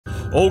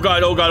Oh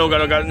god, oh god, oh god,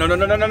 oh god. No, no,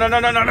 no, no, no, no,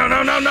 no, no, no,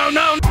 no, no, no,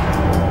 no.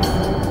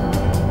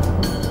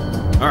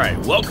 Alright,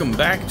 welcome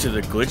back to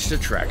the glitched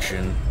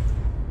attraction.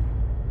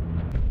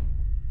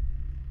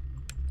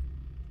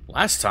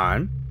 Last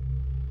time.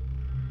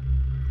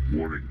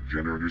 Warning,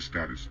 generator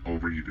status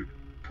overheated.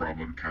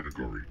 Problem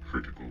category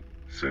critical.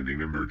 Sending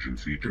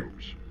emergency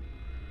Joes.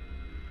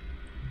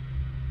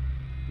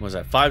 What was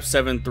that?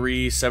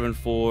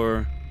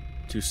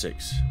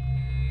 5737426.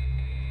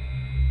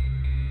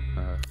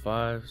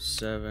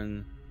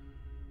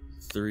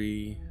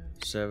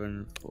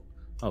 57374.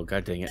 Oh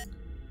god dang it.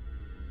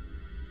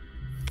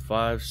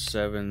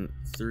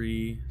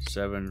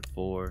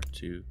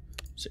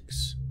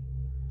 5737426.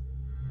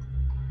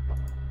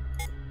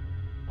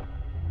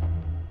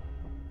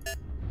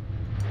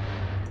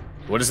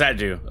 What does that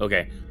do?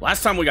 Okay.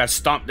 Last time we got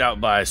stomped out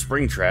by a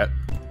Springtrap.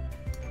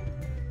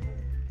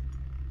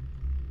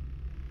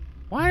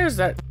 Why is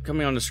that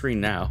coming on the screen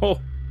now?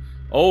 Oh,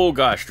 oh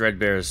gosh,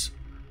 Dreadbear's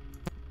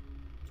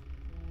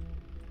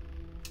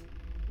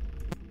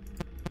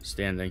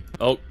standing.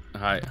 Oh,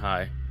 hi,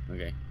 hi.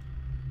 Okay.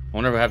 I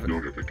wonder if I have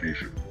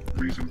notification.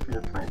 Reason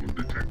for problem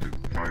detected.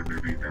 Fire may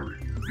be area.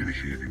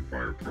 Initiating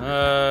fire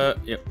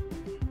program. Yep.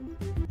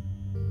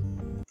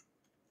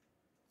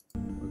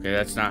 Okay,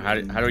 that's not how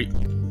do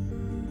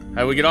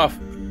we get off?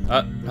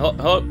 Hello,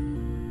 hello.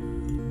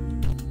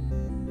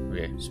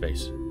 Okay,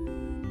 space.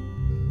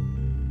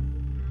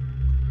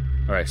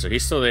 All right, so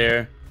he's still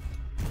there.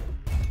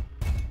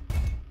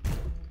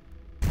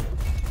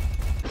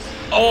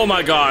 Oh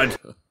my god!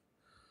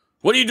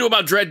 What do you do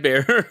about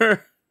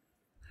Dreadbear?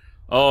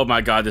 Oh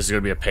my god, this is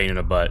gonna be a pain in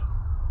the butt.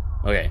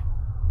 Okay.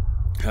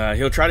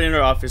 He'll try to enter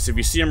the office. If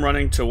you see him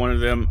running to one of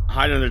them,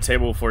 hide under the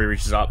table before he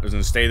reaches the office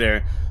and stay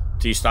there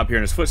till you stop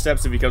hearing his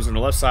footsteps. If he comes on the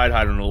left side,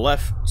 hide on the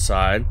left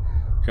side. If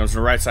he comes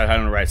on the right side, hide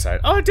on the right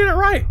side. Oh, I did it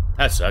right!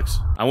 That sucks.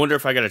 I wonder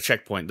if I got a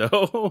checkpoint,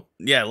 though.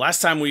 Yeah,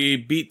 last time we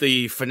beat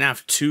the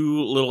FNAF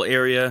 2 little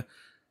area,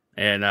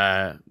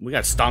 and we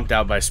got stomped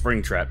out by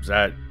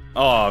Springtraps.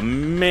 Oh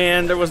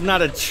man, there was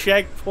not a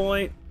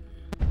checkpoint.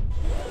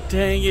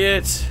 Dang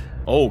it.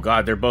 Oh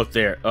god, they're both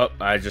there. Oh,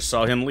 I just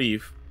saw him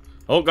leave.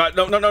 Oh god,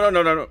 no, no, no,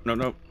 no, no, no, no,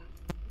 no.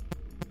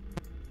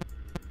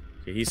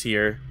 Okay, he's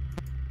here.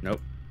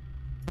 Nope.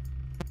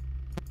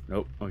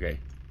 Nope, okay.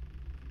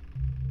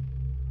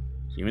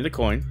 Give me the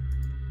coin.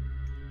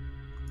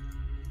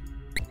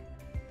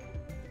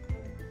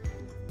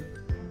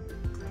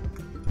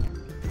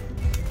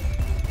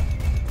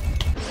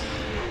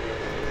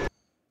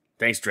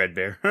 Thanks,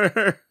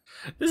 Dreadbear.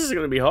 This is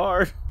gonna be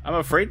hard. I'm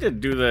afraid to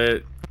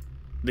do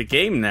the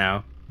game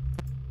now.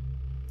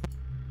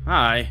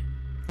 Hi.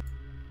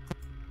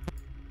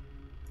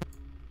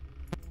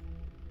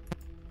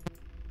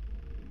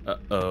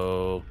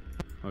 Uh-oh.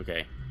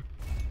 Okay.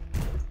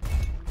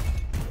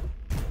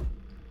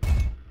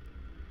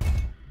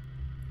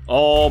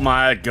 Oh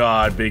my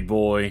god, big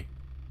boy.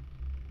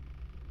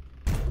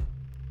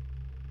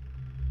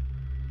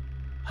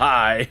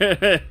 Hi.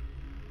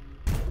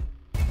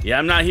 Yeah,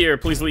 I'm not here.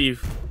 Please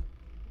leave.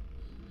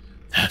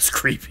 That's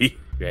creepy.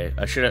 Okay,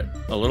 I should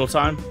have a little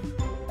time.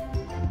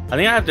 I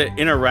think I have to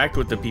interact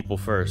with the people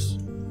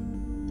first.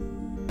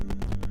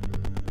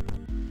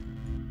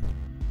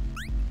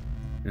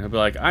 And he'll be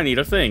like, I need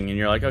a thing. And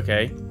you're like,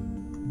 okay.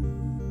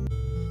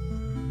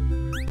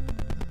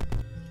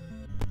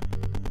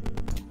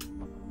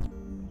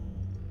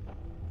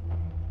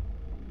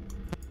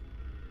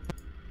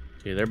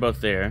 Okay, they're both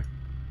there.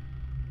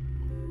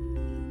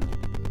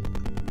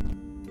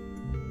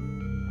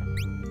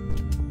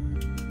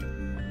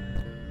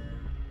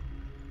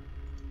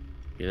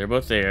 Okay, they're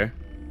both there.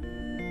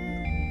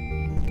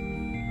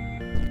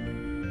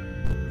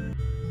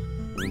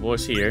 The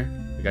boy's here.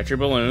 We got your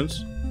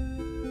balloons.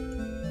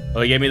 Oh,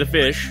 he gave me the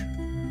fish.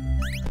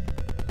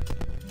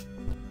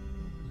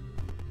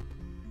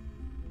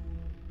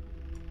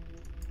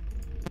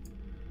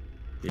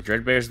 The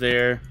Dreadbear's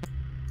there.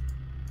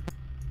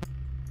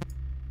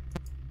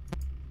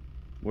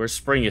 Where's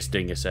Springus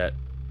Dingus at?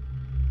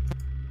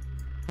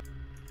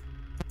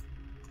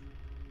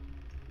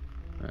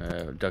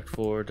 Duck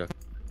 4, duck.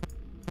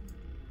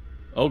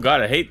 Oh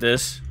god, I hate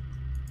this.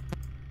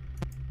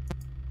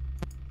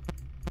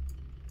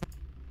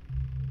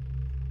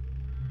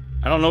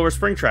 I don't know where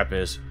Springtrap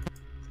is.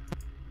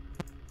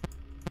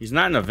 He's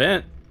not in a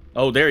vent.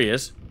 Oh, there he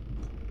is.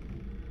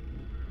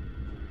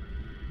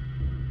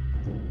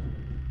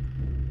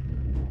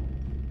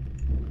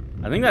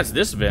 I think that's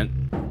this vent.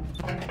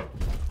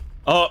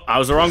 Oh, I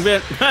was the wrong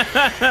vent.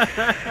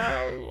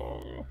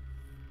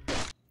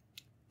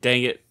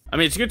 Dang it. I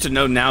mean, it's good to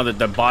know now that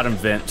the bottom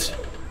vent,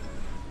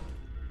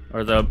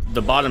 or the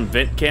bottom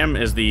vent cam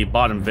is the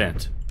bottom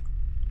vent.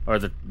 Or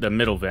the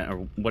middle vent,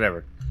 or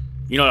whatever.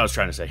 You know what I was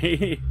trying to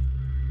say.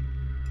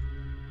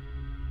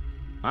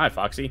 Hi,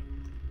 Foxy.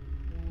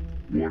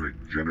 Warning,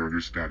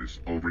 generator status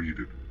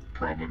overheated.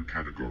 Problem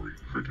category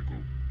critical.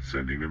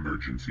 Sending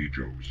emergency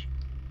Joes.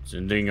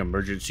 Sending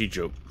emergency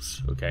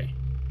Joes. Okay.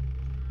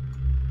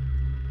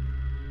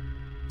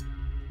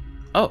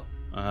 Oh,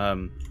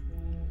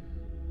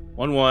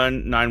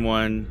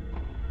 1191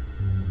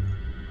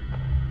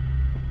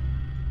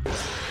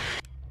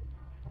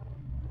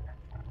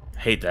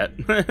 Hate that.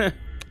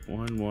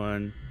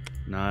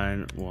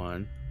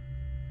 1191.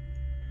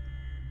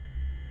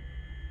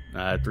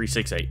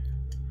 368.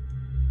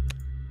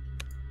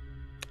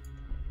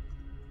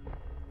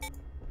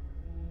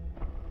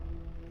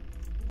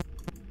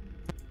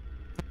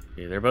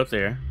 Okay, they're both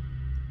there.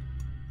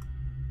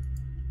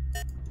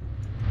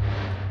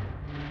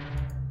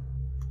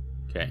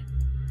 Okay.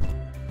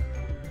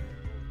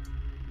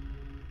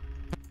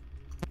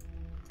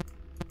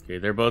 Okay,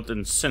 they're both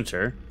in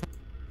center.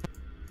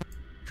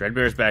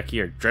 Dreadbear's back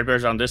here.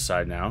 Dreadbear's on this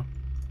side now.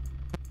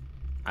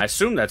 I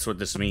assume that's what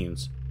this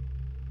means.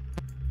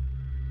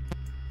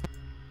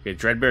 Okay,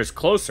 Dreadbear's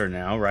closer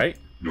now, right?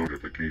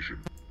 Notification.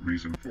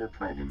 Reason for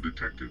problem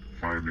detected.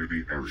 Fire may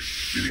be error.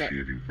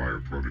 Initiating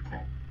fire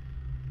protocol.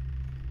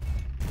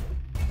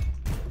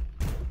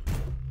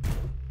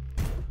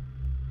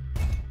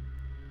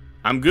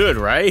 I'm good,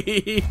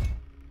 right?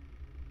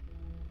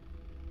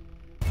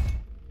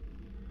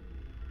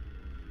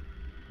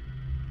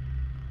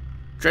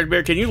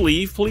 Dreadbear, can you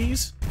leave,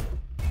 please?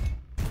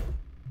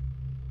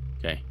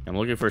 Okay, I'm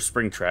looking for a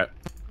spring trap.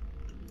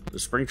 The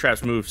spring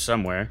trap's moved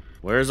somewhere.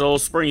 Where's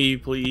old Springy,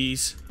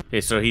 please?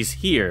 Okay, so he's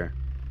here.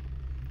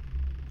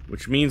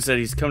 Which means that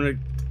he's coming to...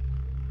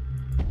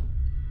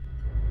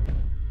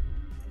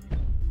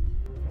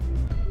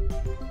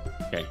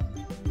 Okay.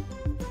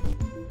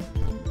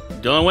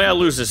 The only way I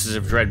lose this is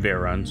if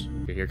Dreadbear runs.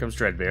 Okay, here comes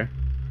Dreadbear.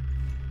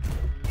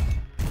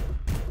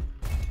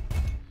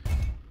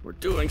 We're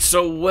doing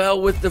so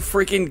well with the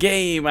freaking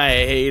game. I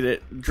hate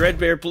it.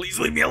 Dreadbear, please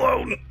leave me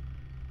alone.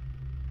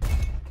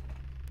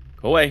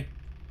 Go away.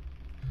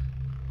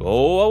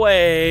 Go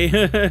away.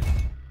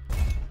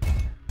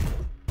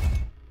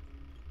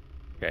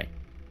 Okay.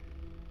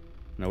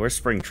 Now where's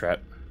Springtrap?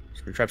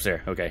 Springtrap's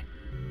there. Okay.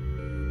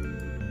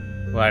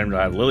 What item do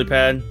I have? Lily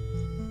pad.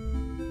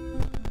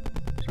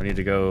 So I need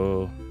to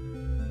go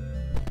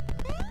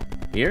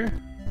here.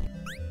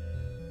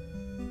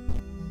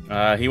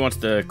 He wants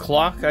the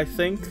clock, I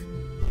think.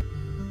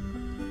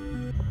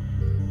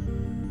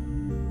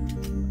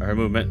 Or her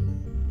movement.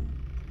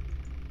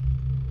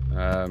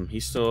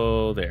 He's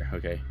still there.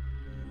 Okay.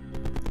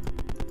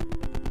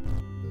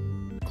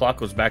 Clock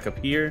goes back up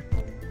here.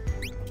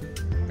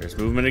 There's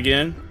movement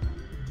again.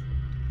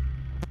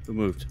 Who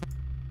moved?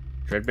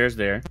 Dreadbear's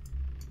there.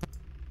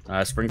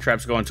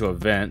 Springtrap's going to a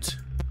vent.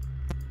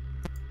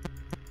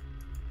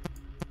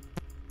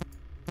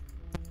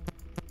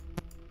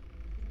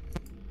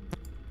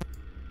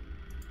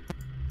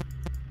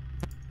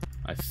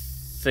 I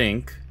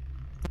think.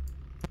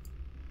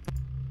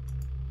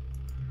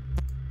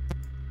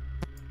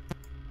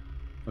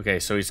 Okay,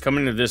 so he's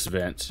coming to this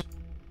vent.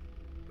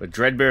 But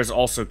Dreadbear's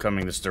also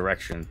coming this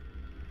direction.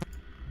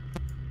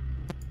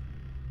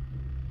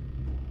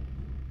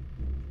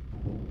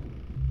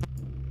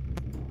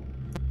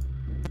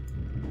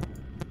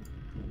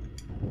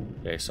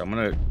 Okay, so I'm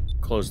gonna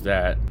close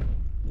that.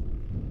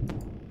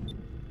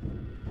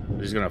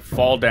 He's gonna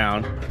fall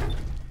down.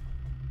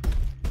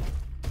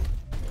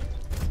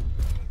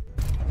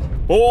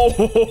 Oh!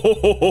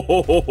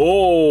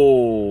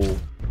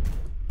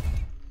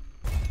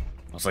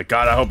 I was like,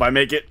 God, I hope I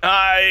make it.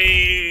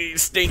 Aye,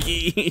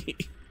 stinky.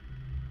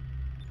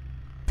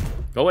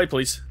 Go away,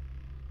 please.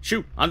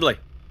 Shoot, andale.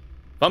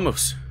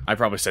 Vamos. I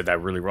probably said that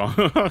really wrong.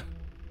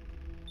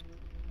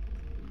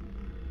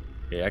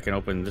 Okay, I can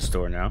open this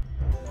door now.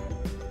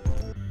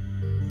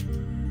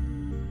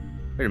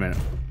 Wait a minute.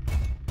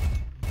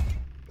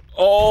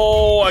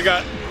 Oh, I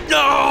got... No!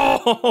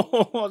 I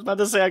was about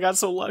to say I got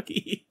so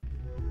lucky.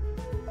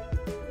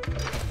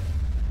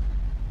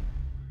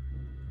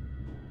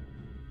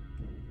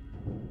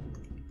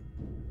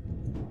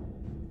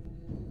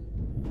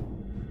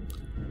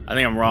 I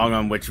think I'm wrong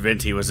on which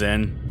vent he was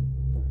in.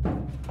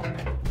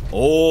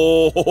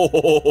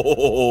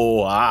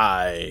 Oh,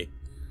 hi.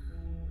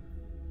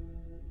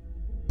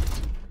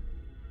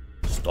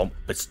 Stompa,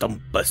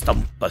 stompa,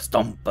 stompa,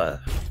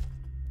 stompa.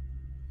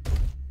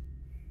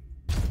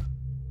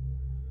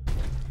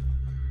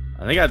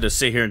 I think I have to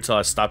sit here until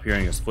I stop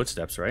hearing his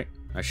footsteps, right?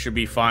 I should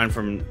be fine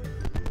from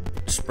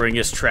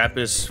Springus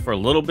Trappist for a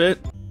little bit.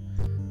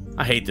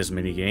 I hate this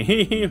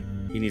minigame.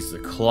 He needs the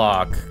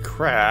clock.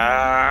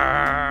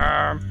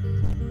 Crap.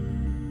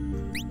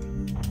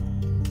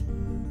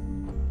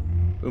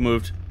 Who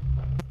moved?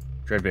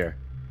 Dreadbear.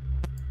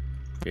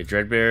 Okay,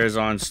 Dreadbear is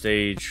on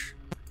stage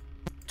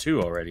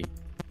 2 already.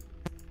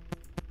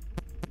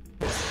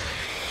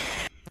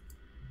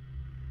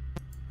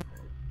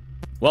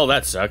 Well,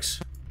 that sucks.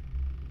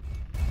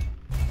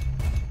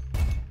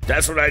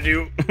 That's what I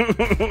do.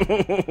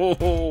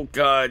 Oh,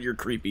 God, you're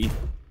creepy.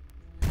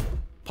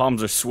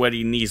 Palms are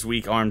sweaty, knees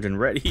weak, armed and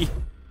ready.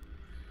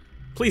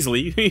 Please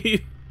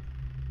leave.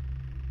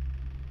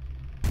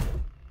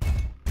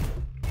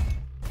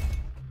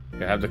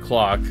 I have the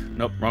clock.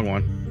 Nope, wrong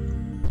one.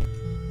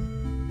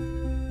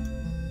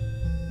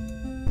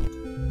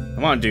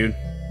 Come on, dude.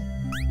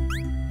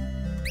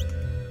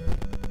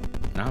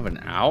 Now I have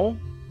an owl?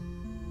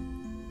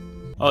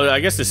 Oh, I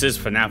guess this is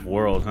FNAF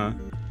World, huh?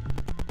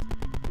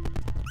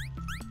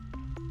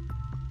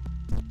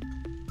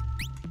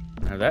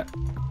 Have that.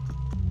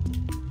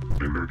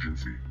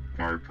 Emergency.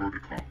 Fire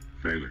protocol.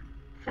 Failing.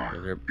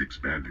 Fire.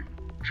 Expanding.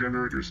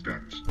 Generator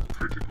status.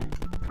 Critical.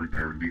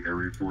 Preparing the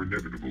area for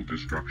inevitable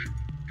destruction.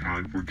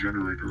 Time for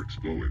generator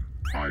exploding.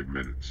 5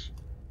 minutes.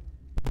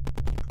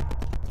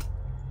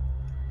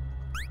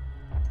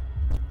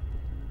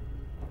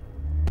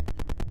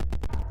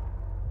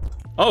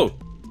 Oh!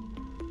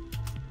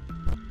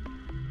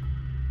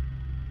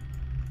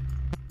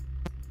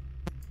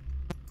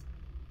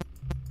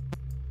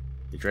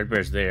 The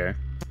Dreadbear's there.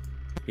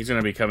 He's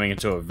gonna be coming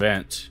into a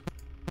vent.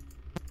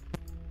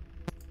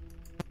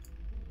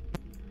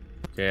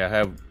 Okay, I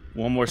have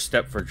one more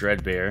step for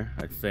Dreadbear,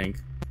 I think.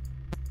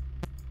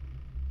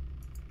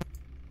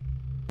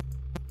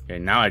 Okay,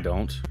 now I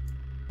don't.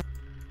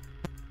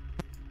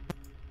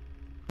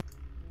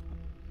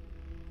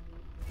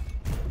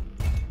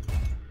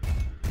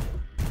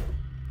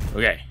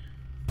 Okay.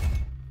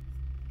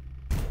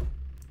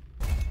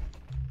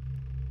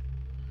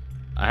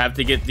 I have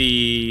to get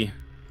the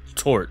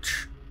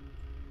torch,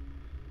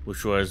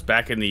 which was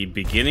back in the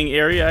beginning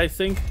area, I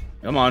think.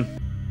 Come on.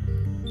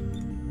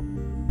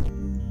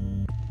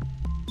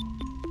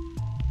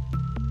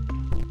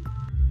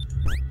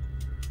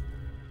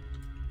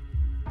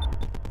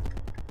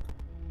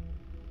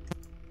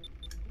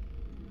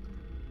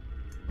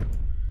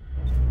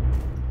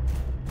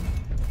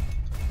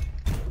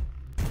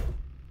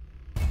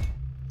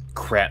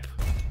 Crap.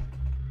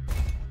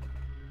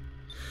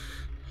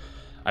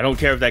 I don't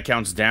care if that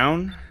counts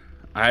down.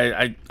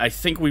 I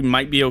think we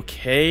might be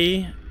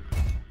okay.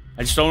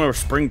 I just don't know where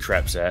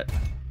Springtrap's at.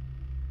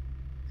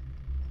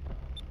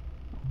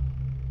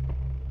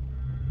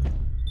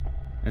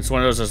 And it's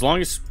one of those, as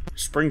long as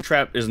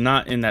Springtrap is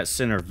not in that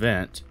center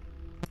vent.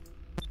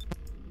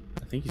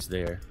 I think he's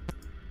there.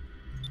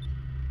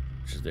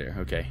 She's there,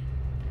 okay.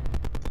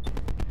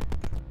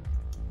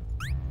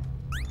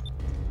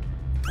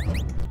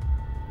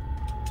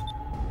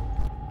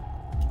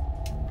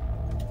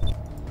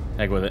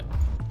 Heck with it.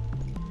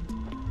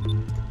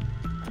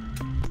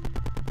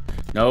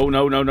 No,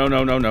 no, no, no,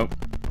 no, no, no.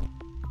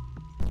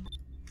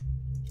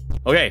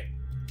 Okay.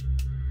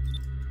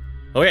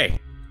 Okay.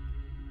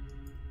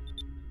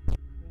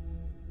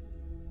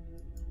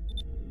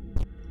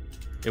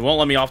 It won't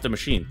let me off the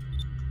machine.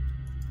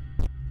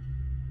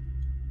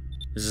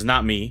 This is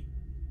not me.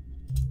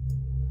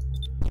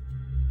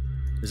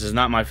 This is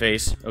not my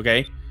face,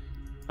 okay?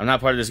 I'm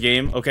not part of this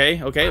game,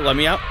 okay? Okay, let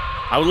me out.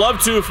 I would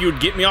love to if you would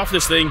get me off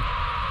this thing.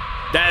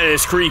 That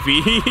is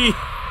creepy.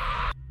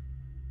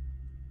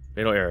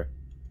 Fatal error.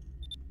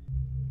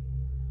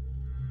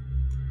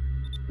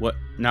 What?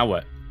 Now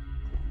what?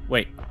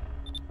 Wait.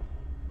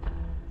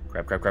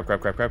 Crap, crap, crap,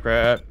 crap, crap, crap,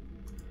 crap.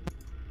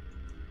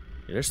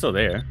 Yeah, they're still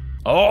there.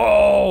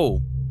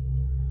 Oh!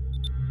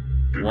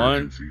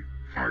 Emergency.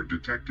 Fire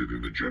detected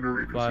in the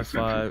generator's 5,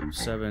 essential 5,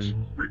 components.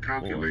 7,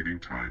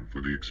 Recalculating time for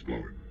the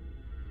explosion.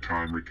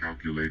 Time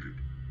recalculated.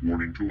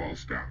 Warning to all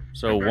staff.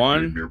 So Evacuate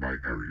 1, nearby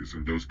areas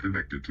and those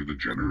connected to the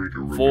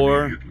generator room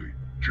 4, immediately.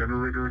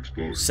 Generator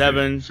explosion.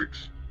 7,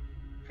 6,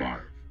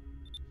 5,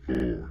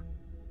 4,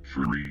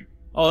 3.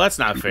 Oh, that's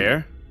not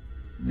fair.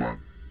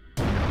 1.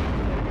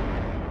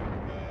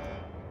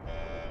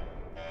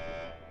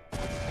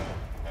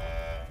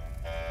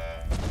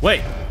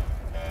 Wait.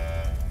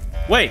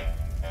 Wait.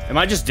 Am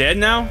I just dead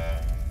now?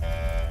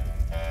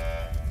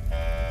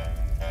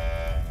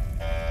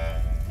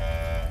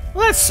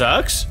 Well, that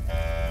sucks.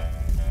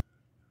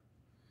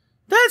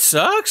 That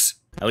sucks.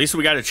 At least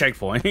we got a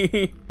checkpoint.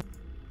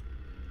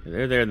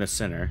 They're there in the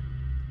center.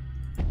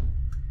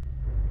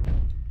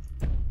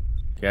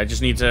 Okay, I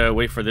just need to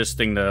wait for this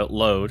thing to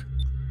load.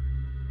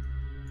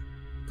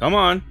 Come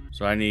on.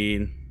 So I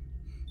need...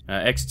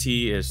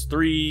 XT is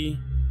 3.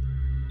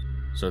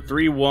 So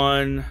 3,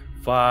 1,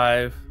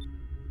 5,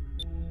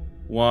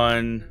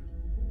 1,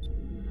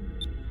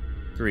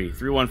 3.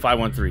 3, 1, 5,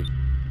 1, 3.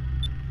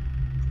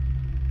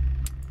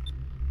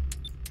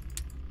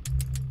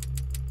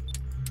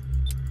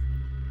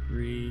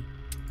 Three,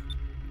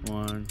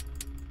 1,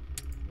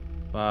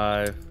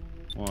 5,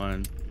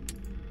 1,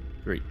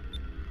 3.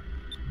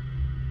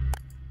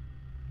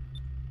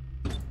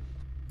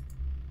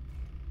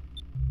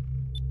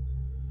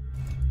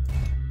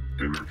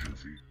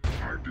 Emergency.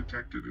 Fire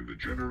detected in the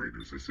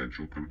generator's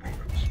essential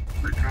components.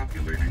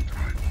 Recalculating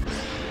time.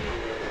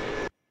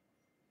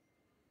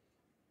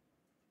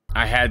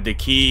 I had the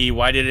key.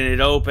 Why didn't it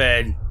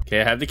open?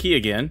 Okay, I have the key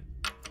again.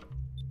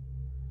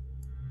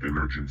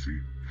 Emergency.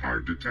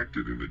 Fire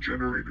detected in the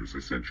generator's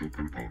essential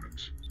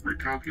components.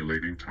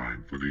 Recalculating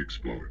time for the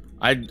explosion.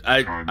 Time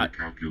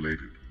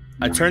recalculated.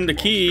 I turned the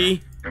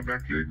key.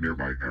 Evacuate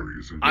nearby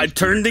areas and I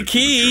turned the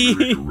key.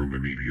 generator room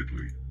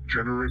immediately.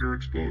 Generator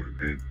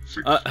exploded in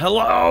 6.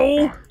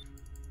 Hello?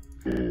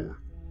 5, 4,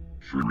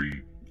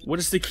 3. What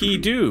does the key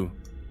do?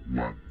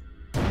 1.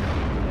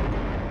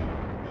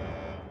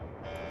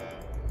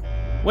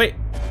 Wait.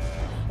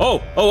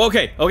 Oh,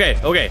 okay, okay,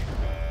 okay.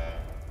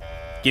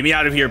 Get me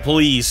out of here,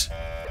 please.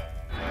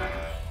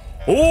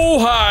 Oh,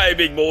 hi,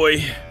 big boy.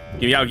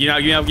 Get me out, get me out,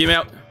 get me out, get me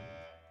out.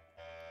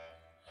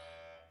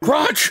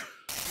 Crotch!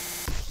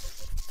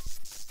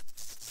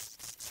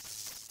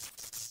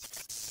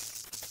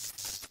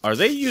 Are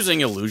they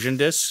using illusion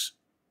discs?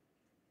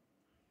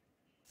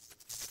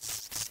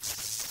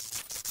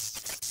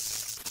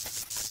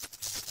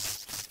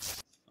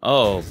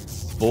 Oh,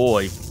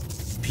 boy.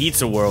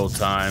 Pizza World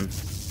time.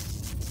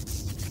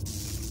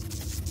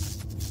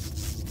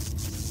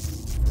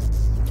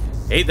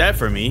 Ain't that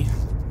for me.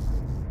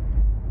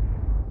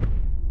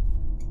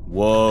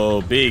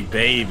 Whoa, big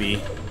baby.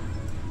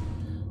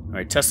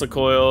 Alright, Tesla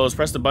coils.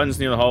 Press the buttons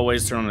near the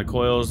hallways to turn on the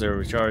coils. They're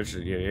recharged.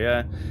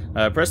 Yeah.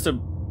 Press the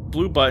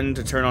blue button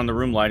to turn on the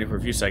room lighting for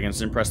a few seconds,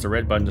 then press the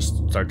red button to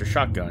start the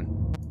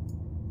shotgun.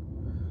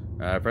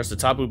 Press the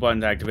top blue button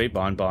to activate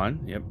Bon.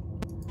 Yep.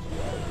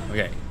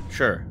 Okay,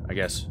 sure, I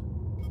guess.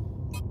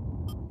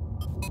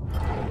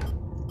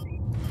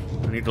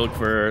 I need to look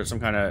for some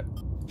kind of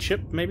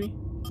chip, maybe?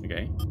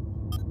 Okay.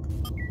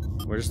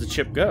 Where does the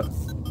chip go?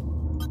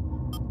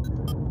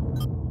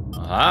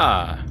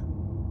 Aha!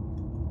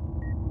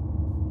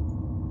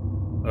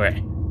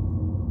 Okay.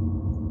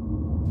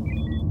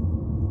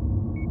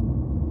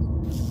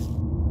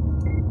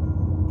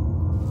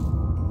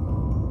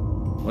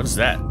 What is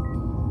that?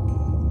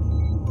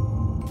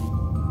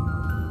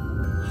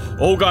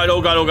 Oh god,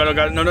 oh god, oh god, oh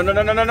god. No.